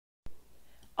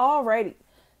Alrighty,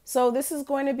 so this is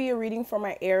going to be a reading for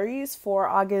my Aries for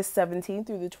August 17th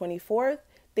through the 24th.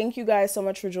 Thank you guys so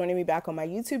much for joining me back on my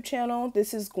YouTube channel.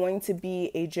 This is going to be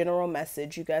a general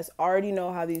message. You guys already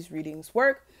know how these readings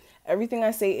work. Everything I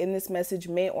say in this message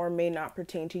may or may not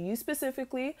pertain to you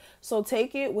specifically, so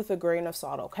take it with a grain of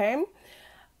salt, okay?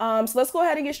 So let's go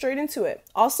ahead and get straight into it.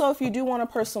 Also, if you do want a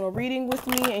personal reading with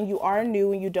me and you are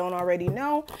new and you don't already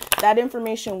know, that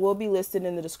information will be listed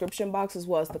in the description box as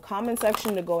well as the comment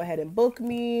section to go ahead and book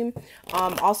me.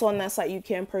 Also on that site, you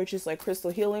can purchase like crystal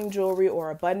healing jewelry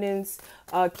or abundance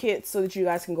kits so that you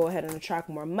guys can go ahead and attract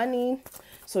more money.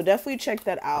 So definitely check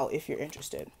that out if you're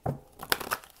interested.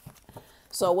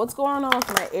 So what's going on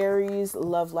with my Aries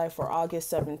love life for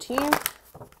August 17th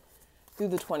through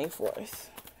the 24th?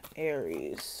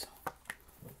 Aries.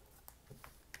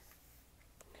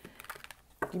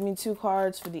 Give me 2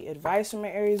 cards for the advice from my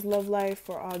Aries love life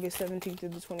for August 17th through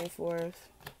the 24th.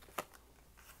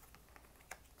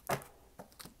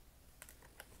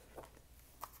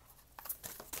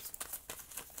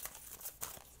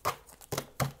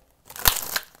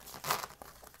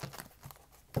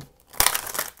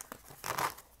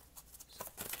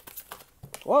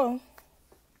 Whoa.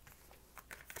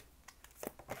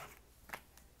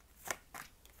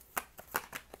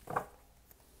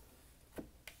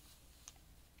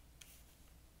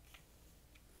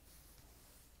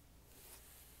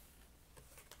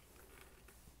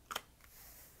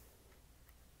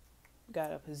 Got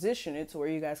to position it to where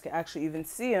you guys can actually even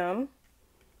see them.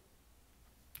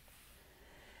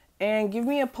 And give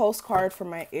me a postcard for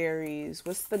my Aries.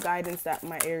 What's the guidance that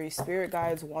my Aries spirit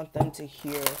guides want them to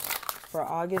hear for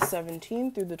August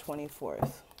 17th through the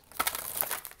 24th?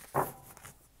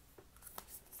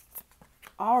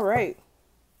 All right.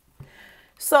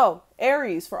 So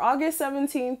Aries for August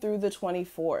 17th through the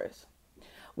 24th.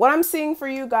 What I'm seeing for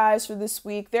you guys for this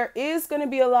week, there is going to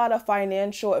be a lot of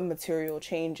financial and material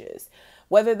changes.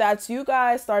 Whether that's you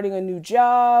guys starting a new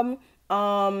job,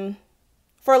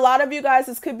 for a lot of you guys,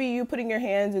 this could be you putting your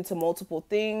hands into multiple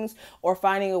things or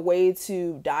finding a way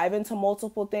to dive into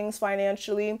multiple things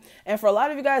financially. And for a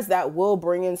lot of you guys, that will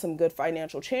bring in some good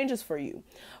financial changes for you.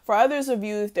 For others of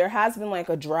you, if there has been like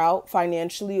a drought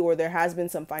financially or there has been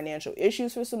some financial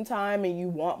issues for some time and you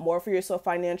want more for yourself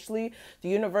financially, the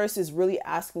universe is really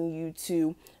asking you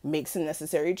to make some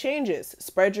necessary changes.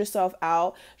 Spread yourself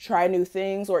out, try new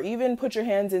things, or even put your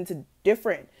hands into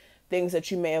different things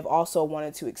that you may have also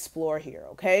wanted to explore here,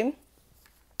 okay?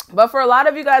 But for a lot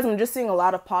of you guys, I'm just seeing a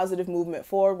lot of positive movement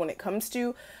forward when it comes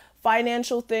to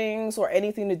financial things or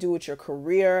anything to do with your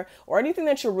career or anything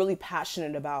that you're really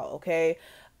passionate about, okay?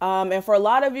 And for a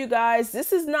lot of you guys,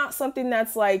 this is not something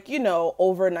that's like, you know,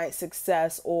 overnight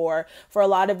success, or for a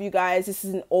lot of you guys, this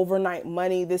isn't overnight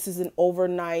money. This isn't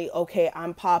overnight, okay,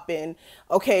 I'm popping.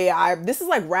 Okay, this is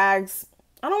like rags.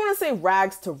 I don't want to say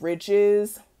rags to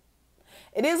riches.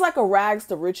 It is like a rags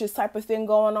to riches type of thing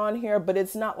going on here, but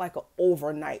it's not like an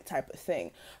overnight type of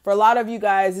thing. For a lot of you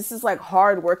guys, this is like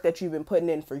hard work that you've been putting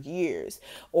in for years,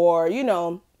 or, you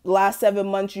know, the last 7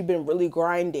 months you've been really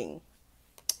grinding,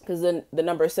 because then the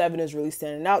number 7 is really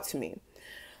standing out to me.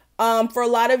 For a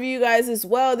lot of you guys as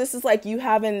well, this is like you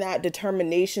having that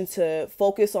determination to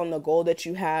focus on the goal that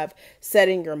you have set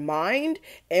in your mind.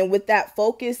 And with that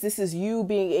focus, this is you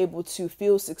being able to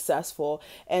feel successful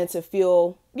and to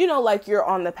feel, you know, like you're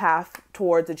on the path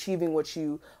towards achieving what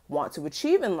you want to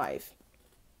achieve in life.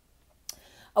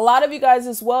 A lot of you guys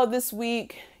as well this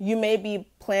week, you may be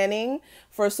planning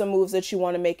for some moves that you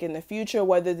want to make in the future,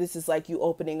 whether this is like you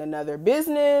opening another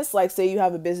business, like say you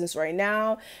have a business right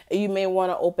now and you may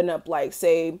want to open up like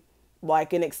say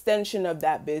like an extension of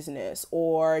that business,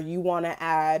 or you want to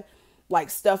add like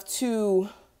stuff to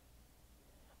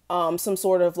some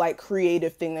sort of like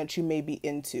creative thing that you may be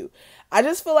into. I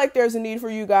just feel like there's a need for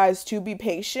you guys to be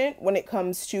patient when it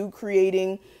comes to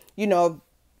creating, you know,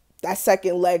 that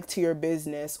second leg to your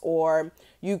business, or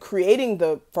you creating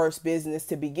the first business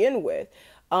to begin with.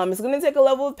 It's going to take a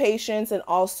level of patience and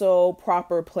also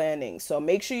proper planning. So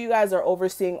make sure you guys are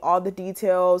overseeing all the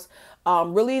details,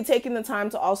 really taking the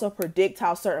time to also predict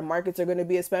how certain markets are going to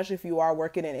be, especially if you are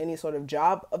working in any sort of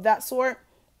job of that sort,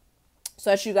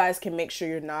 so that you guys can make sure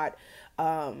you're not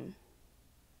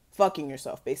fucking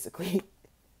yourself, basically.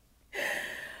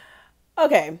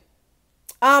 Okay.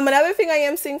 Another thing I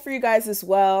am seeing for you guys as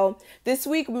well, this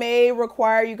week may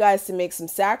require you guys to make some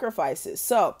sacrifices.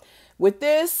 So with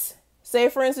this, Say,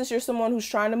 for instance, you're someone who's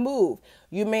trying to move.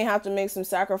 You may have to make some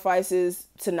sacrifices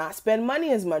to not spend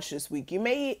money as much this week. You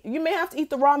may have to eat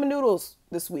the ramen noodles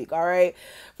this week, all right?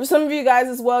 For some of you guys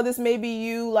as well, this may be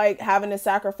you like having to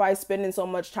sacrifice spending so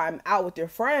much time out with your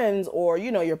friends or,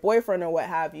 you know, your boyfriend or what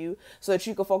have you so that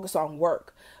you can focus on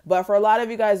work. But for a lot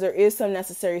of you guys, there is some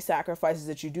necessary sacrifices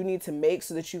that you do need to make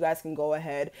so that you guys can go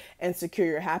ahead and secure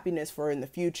your happiness for in the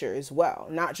future as well,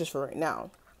 not just for right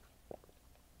now.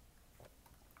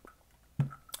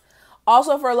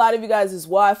 Also, for a lot of you guys as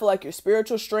well, I feel like your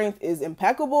spiritual strength is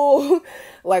impeccable.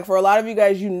 Like for a lot of you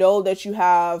guys, you know that you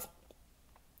have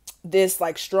this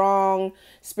like strong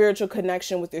spiritual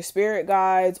connection with your spirit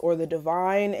guides or the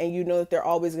divine, and you know that they're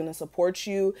always going to support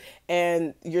you,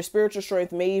 and your spiritual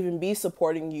strength may even be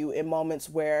supporting you in moments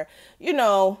where, you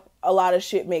know, a lot of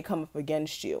shit may come up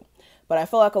against you. But I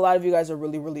feel like a lot of you guys are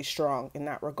really, really strong in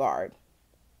that regard.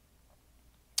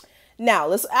 Now,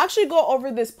 let's actually go over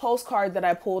this postcard that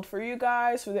I pulled for you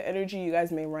guys for the energy you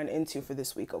guys may run into for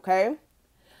this week, okay?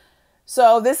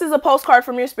 So this is a postcard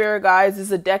from your spirit guides. This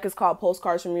is a deck is called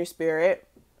Postcards from Your Spirit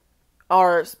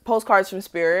or Postcards from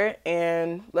Spirit.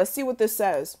 And let's see what this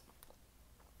says.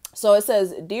 So it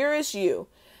says, "Dearest you,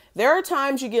 there are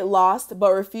times you get lost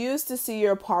but refuse to see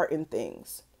your part in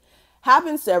things.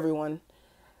 Happens to everyone.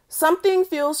 Something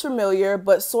feels familiar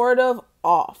but sort of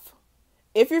off.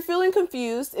 If you're feeling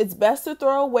confused, it's best to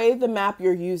throw away the map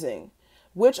you're using,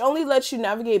 which only lets you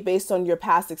navigate based on your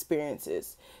past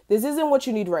experiences. This isn't what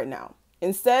you need right now.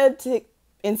 Instead,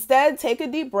 take a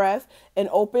deep breath and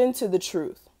open to the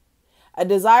truth. A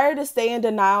desire to stay in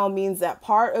denial means that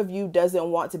part of you doesn't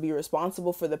want to be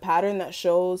responsible for the pattern that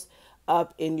shows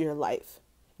up in your life.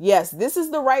 Yes, this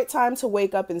is the right time to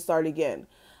wake up and start again.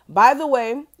 By the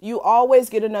way, you always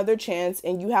get another chance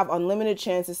and you have unlimited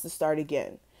chances to start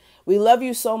again. We love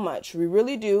you so much. We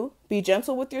really do. Be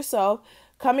gentle with yourself.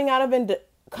 Coming out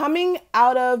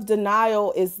of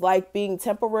denial is like being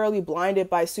temporarily blinded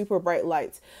by super bright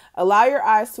lights. Allow your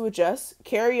eyes to adjust.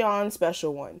 Carry on,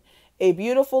 special one. A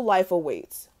beautiful life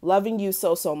awaits. Loving you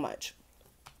so, so much."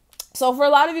 So for a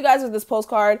lot of you guys with this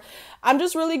postcard, I'm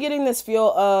just really getting this feel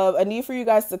of a need for you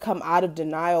guys to come out of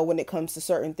denial when it comes to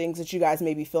certain things that you guys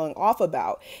may be feeling off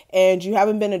about. And you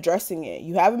haven't been addressing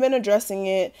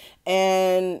it.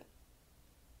 And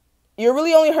you're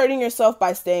really only hurting yourself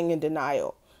by staying in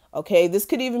denial. Okay, this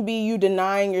could even be you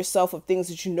denying yourself of things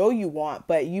that you know you want,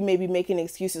 but you may be making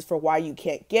excuses for why you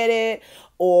can't get it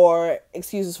or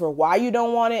excuses for why you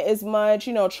don't want it as much,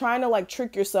 you know, trying to like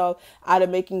trick yourself out of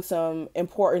making some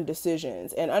important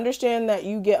decisions. And understand that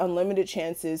you get unlimited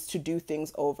chances to do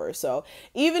things over. So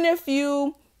even if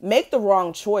you make the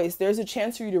wrong choice, there's a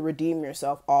chance for you to redeem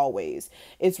yourself always.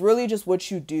 It's really just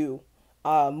what you do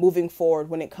moving forward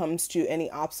when it comes to any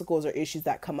obstacles or issues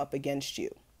that come up against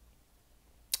you.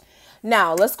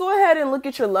 Now, let's go ahead and look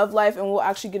at your love life and we'll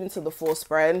actually get into the full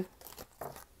spread.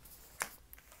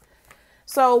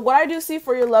 So what I do see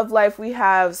for your love life, we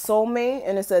have soulmate,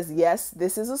 and it says, yes,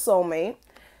 this is a soulmate.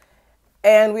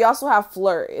 And we also have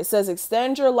flirt. It says,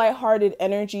 extend your lighthearted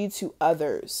energy to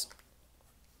others.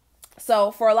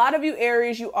 So for a lot of you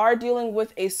Aries, you are dealing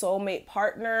with a soulmate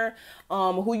partner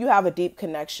who you have a deep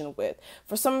connection with.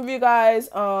 For some of you guys,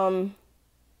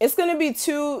 it's going to be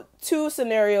two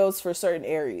scenarios for certain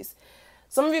Aries.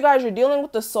 Some of you guys are dealing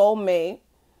with the soulmate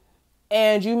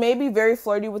and you may be very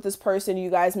flirty with this person. You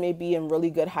guys may be in really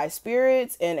good high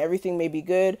spirits and everything may be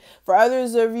good. For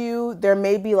others of you, there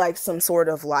may be like some sort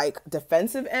of like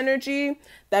defensive energy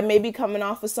that may be coming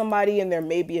off of somebody, and there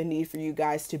may be a need for you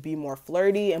guys to be more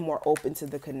flirty and more open to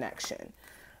the connection.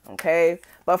 Okay,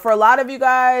 but for a lot of you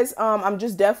guys, I'm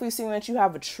just definitely seeing that you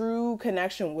have a true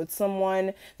connection with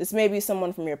someone. This may be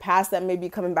someone from your past that may be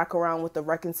coming back around with the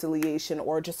reconciliation,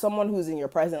 or just someone who's in your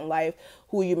present life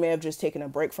who you may have just taken a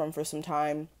break from for some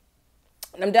time.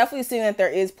 And I'm definitely seeing that there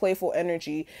is playful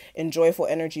energy and joyful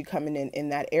energy coming in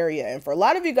that area. And for a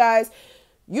lot of you guys,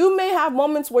 you may have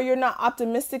moments where you're not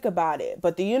optimistic about it,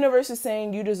 but the universe is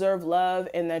saying you deserve love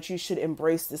and that you should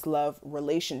embrace this love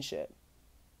relationship.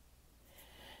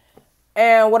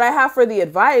 And what I have for the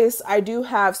advice, I do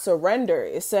have surrender.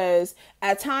 It says,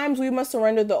 at times we must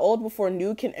surrender the old before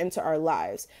new can enter our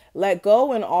lives. Let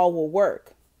go and all will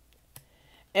work.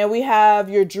 And we have,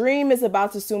 your dream is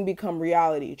about to soon become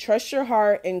reality. Trust your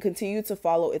heart and continue to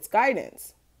follow its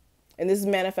guidance. And this is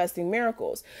manifesting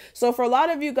miracles. So for a lot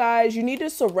of you guys, you need to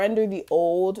surrender the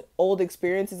old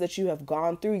experiences that you have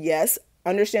gone through. Yes,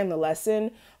 understand the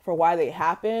lesson, for why they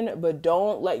happen, but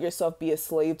don't let yourself be a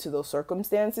slave to those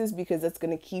circumstances, because that's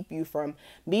going to keep you from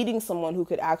meeting someone who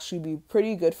could actually be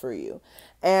pretty good for you.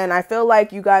 And I feel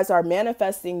like you guys are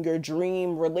manifesting your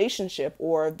dream relationship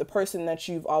or the person that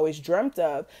you've always dreamt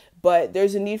of, but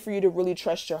there's a need for you to really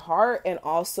trust your heart and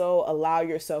also allow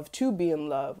yourself to be in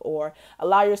love, or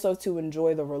allow yourself to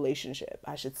enjoy the relationship,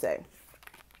 I should say.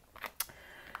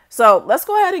 So let's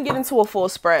go ahead and get into a full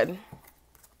spread.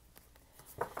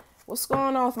 What's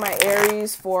going on with my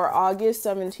Aries for August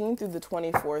 17th through the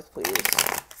 24th,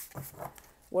 please?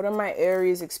 What are my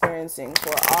Aries experiencing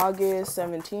for August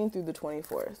 17th through the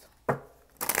 24th?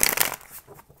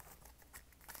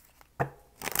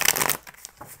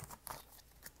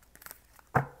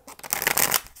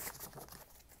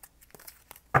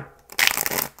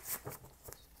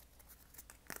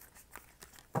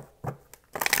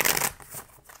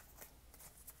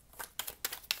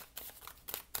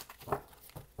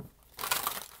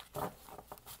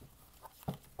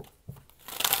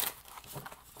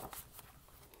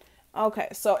 Okay,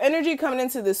 so energy coming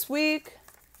into this week,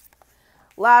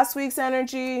 last week's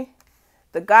energy,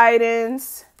 the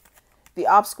guidance, the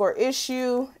obscure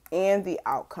issue, and the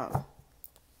outcome.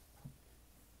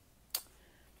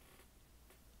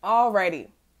 Alrighty.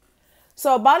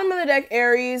 So bottom of the deck,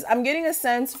 Aries, I'm getting a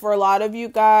sense for a lot of you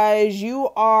guys, you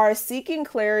are seeking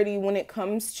clarity when it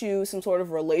comes to some sort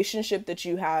of relationship that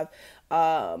you have,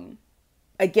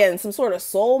 again, some sort of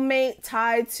soulmate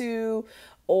tied to,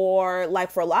 or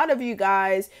like for a lot of you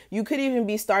guys, you could even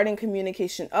be starting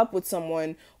communication up with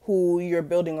someone who you're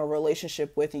building a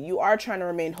relationship with, and you are trying to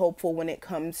remain hopeful when it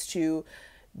comes to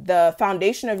the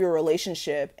foundation of your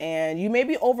relationship. And you may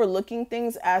be overlooking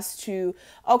things as to,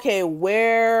 okay,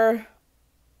 where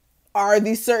are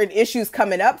these certain issues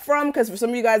coming up from? Because for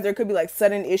some of you guys, there could be like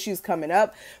sudden issues coming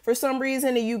up for some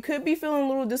reason, and you could be feeling a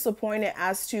little disappointed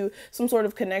as to some sort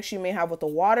of connection you may have with a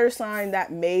water sign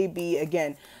that may be,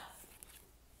 again,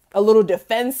 a little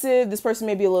defensive. This person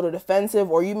may be a little defensive,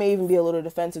 or you may even be a little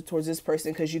defensive towards this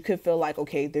person, because you could feel like,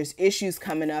 okay, there's issues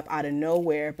coming up out of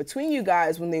nowhere between you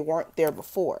guys when they weren't there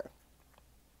before.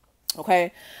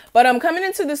 Okay, but I'm coming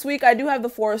into this week, I do have the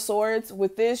Four of Swords.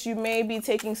 With this, you may be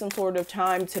taking some sort of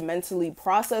time to mentally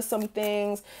process some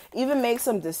things, even make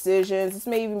some decisions. This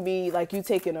may even be like you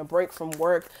taking a break from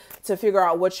work to figure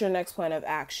out what's your next plan of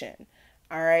action.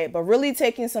 All right, but really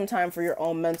taking some time for your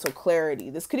own mental clarity.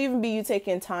 This could even be you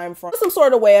taking time from some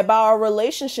sort of way about a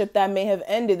relationship that may have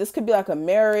ended. This could be like a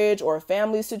marriage or a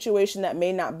family situation that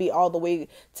may not be all the way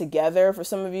together for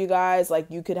some of you guys. Like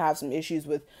you could have some issues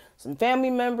with some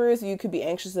family members. You could be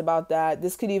anxious about that.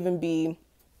 This could even be,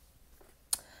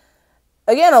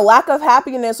 again, a lack of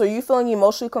happiness, or you feeling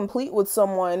emotionally complete with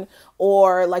someone,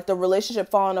 or like the relationship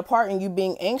falling apart and you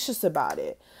being anxious about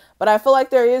it. But I feel like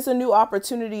there is a new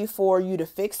opportunity for you to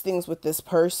fix things with this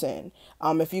person,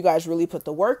 if you guys really put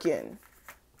the work in.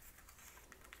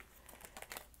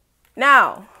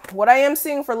 Now, what I am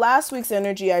seeing for last week's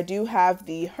energy, I do have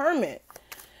the Hermit.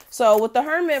 So with the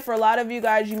Hermit, for a lot of you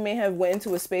guys, you may have went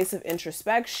into a space of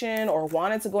introspection, or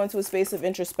wanted to go into a space of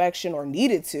introspection, or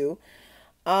needed to.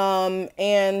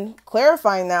 And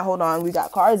clarifying that, hold on, we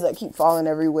got cards that keep falling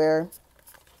everywhere.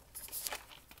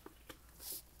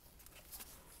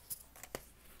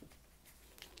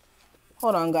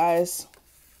 Hold on, guys.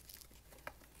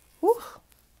 Whew.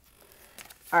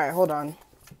 All right, hold on.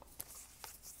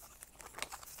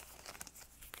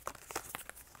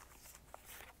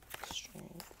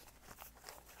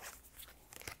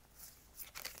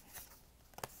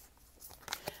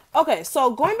 Okay,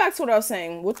 so going back to what I was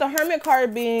saying, with the Hermit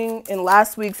card being in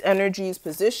last week's energies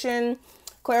position,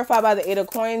 clarified by the Eight of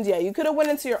Coins, yeah, you could have went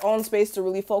into your own space to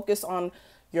really focus on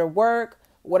your work,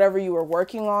 whatever you were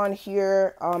working on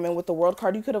here. And with the World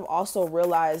card, you could have also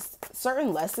realized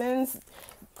certain lessons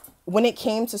when it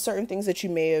came to certain things that you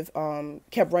may have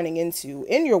kept running into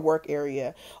in your work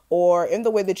area, or in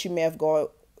the way that you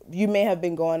may have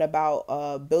been going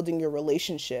about building your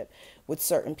relationship with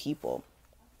certain people.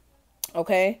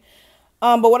 Okay.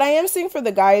 But what I am seeing for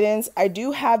the guidance, I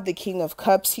do have the King of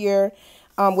Cups here.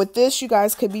 With this, you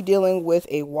guys could be dealing with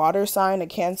a water sign, a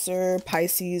Cancer,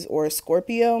 Pisces, or a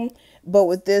Scorpio. But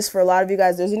with this, for a lot of you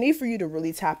guys, there's a need for you to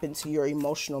really tap into your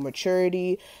emotional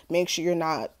maturity. Make sure you're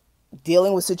not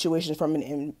dealing with situations from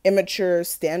an immature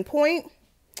standpoint.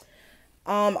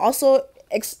 Also,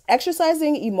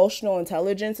 exercising emotional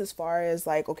intelligence, as far as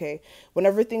like, okay,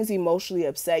 whenever things emotionally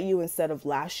upset you, instead of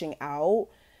lashing out,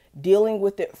 dealing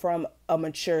with it from a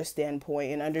mature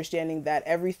standpoint, and understanding that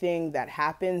everything that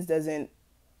happens doesn't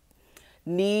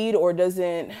need or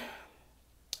doesn't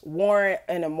warrant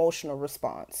an emotional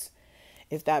response,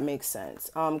 if that makes sense.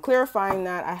 Clarifying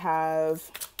that, I have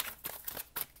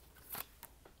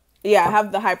Yeah, I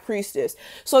have the High Priestess.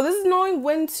 So this is knowing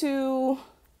when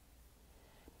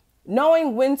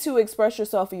to express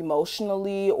yourself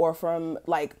emotionally, or from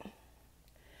like,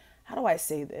 how do I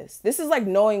say this? This is like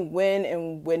knowing when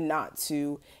and when not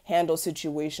to handle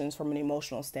situations from an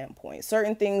emotional standpoint.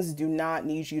 Certain things do not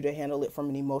need you to handle it from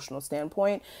an emotional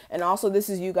standpoint. And also this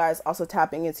is you guys also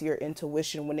tapping into your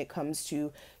intuition when it comes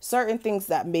to certain things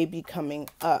that may be coming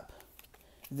up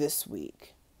this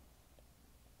week.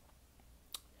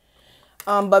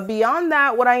 But beyond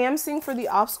that, what I am seeing for the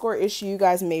obscure issue you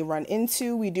guys may run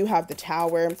into, we do have the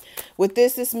Tower. With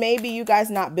this may be you guys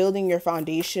not building your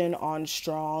foundation on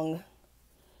strong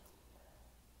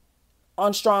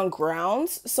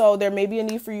grounds. So there may be a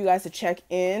need for you guys to check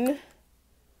in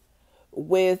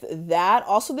with that.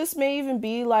 Also, this may even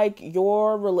be like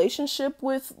your relationship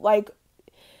with, like,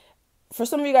 for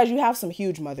some of you guys, you have some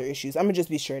huge mother issues. I'm gonna just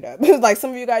be straight up. Like, some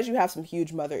of you guys, you have some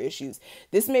huge mother issues.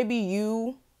 This may be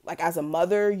you, like, as a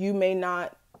mother, you may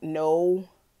not know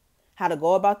how to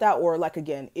go about that, or like,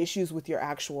 again, issues with your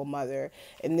actual mother.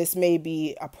 And this may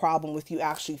be a problem with you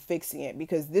actually fixing it,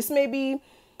 because this may be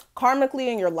karmically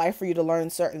in your life for you to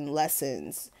learn certain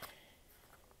lessons.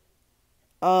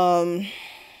 And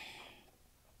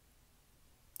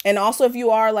also, if you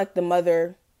are like the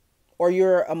mother, or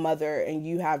you're a mother and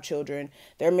you have children,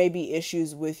 there may be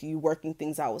issues with you working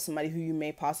things out with somebody who you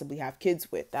may possibly have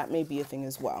kids with. That may be a thing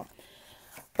as well.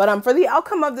 But for the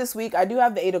outcome of this week, I do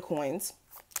have the 8 of Coins.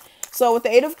 So with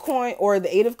the 8 of Coins, or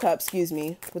the 8 of Cups, excuse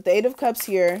me, with the 8 of Cups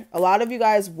here, a lot of you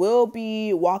guys will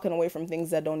be walking away from things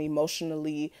that don't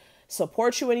emotionally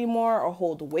support you anymore or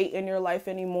hold weight in your life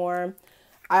anymore.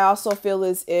 I also feel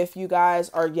as if you guys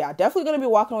are, definitely going to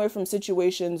be walking away from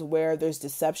situations where there's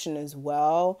deception as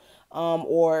well.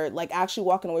 Or like actually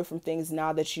walking away from things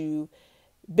now that you've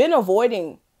been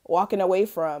avoiding walking away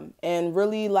from, and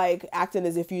really like acting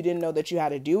as if you didn't know that you had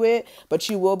to do it, but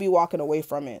you will be walking away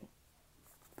from it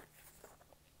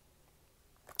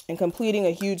and completing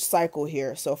a huge cycle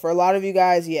here. So for a lot of you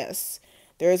guys, yes,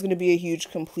 there is going to be a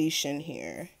huge completion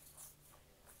here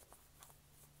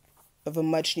of a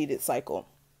much needed cycle.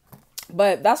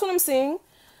 But that's what I'm seeing.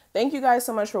 Thank you guys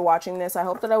so much for watching this. I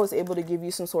hope that I was able to give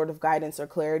you some sort of guidance or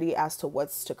clarity as to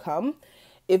what's to come.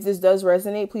 If this does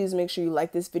resonate, please make sure you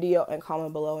like this video and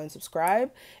comment below and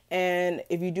subscribe. And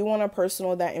if you do want a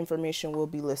personal, that information will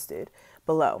be listed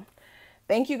below.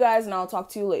 Thank you guys, and I'll talk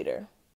to you later.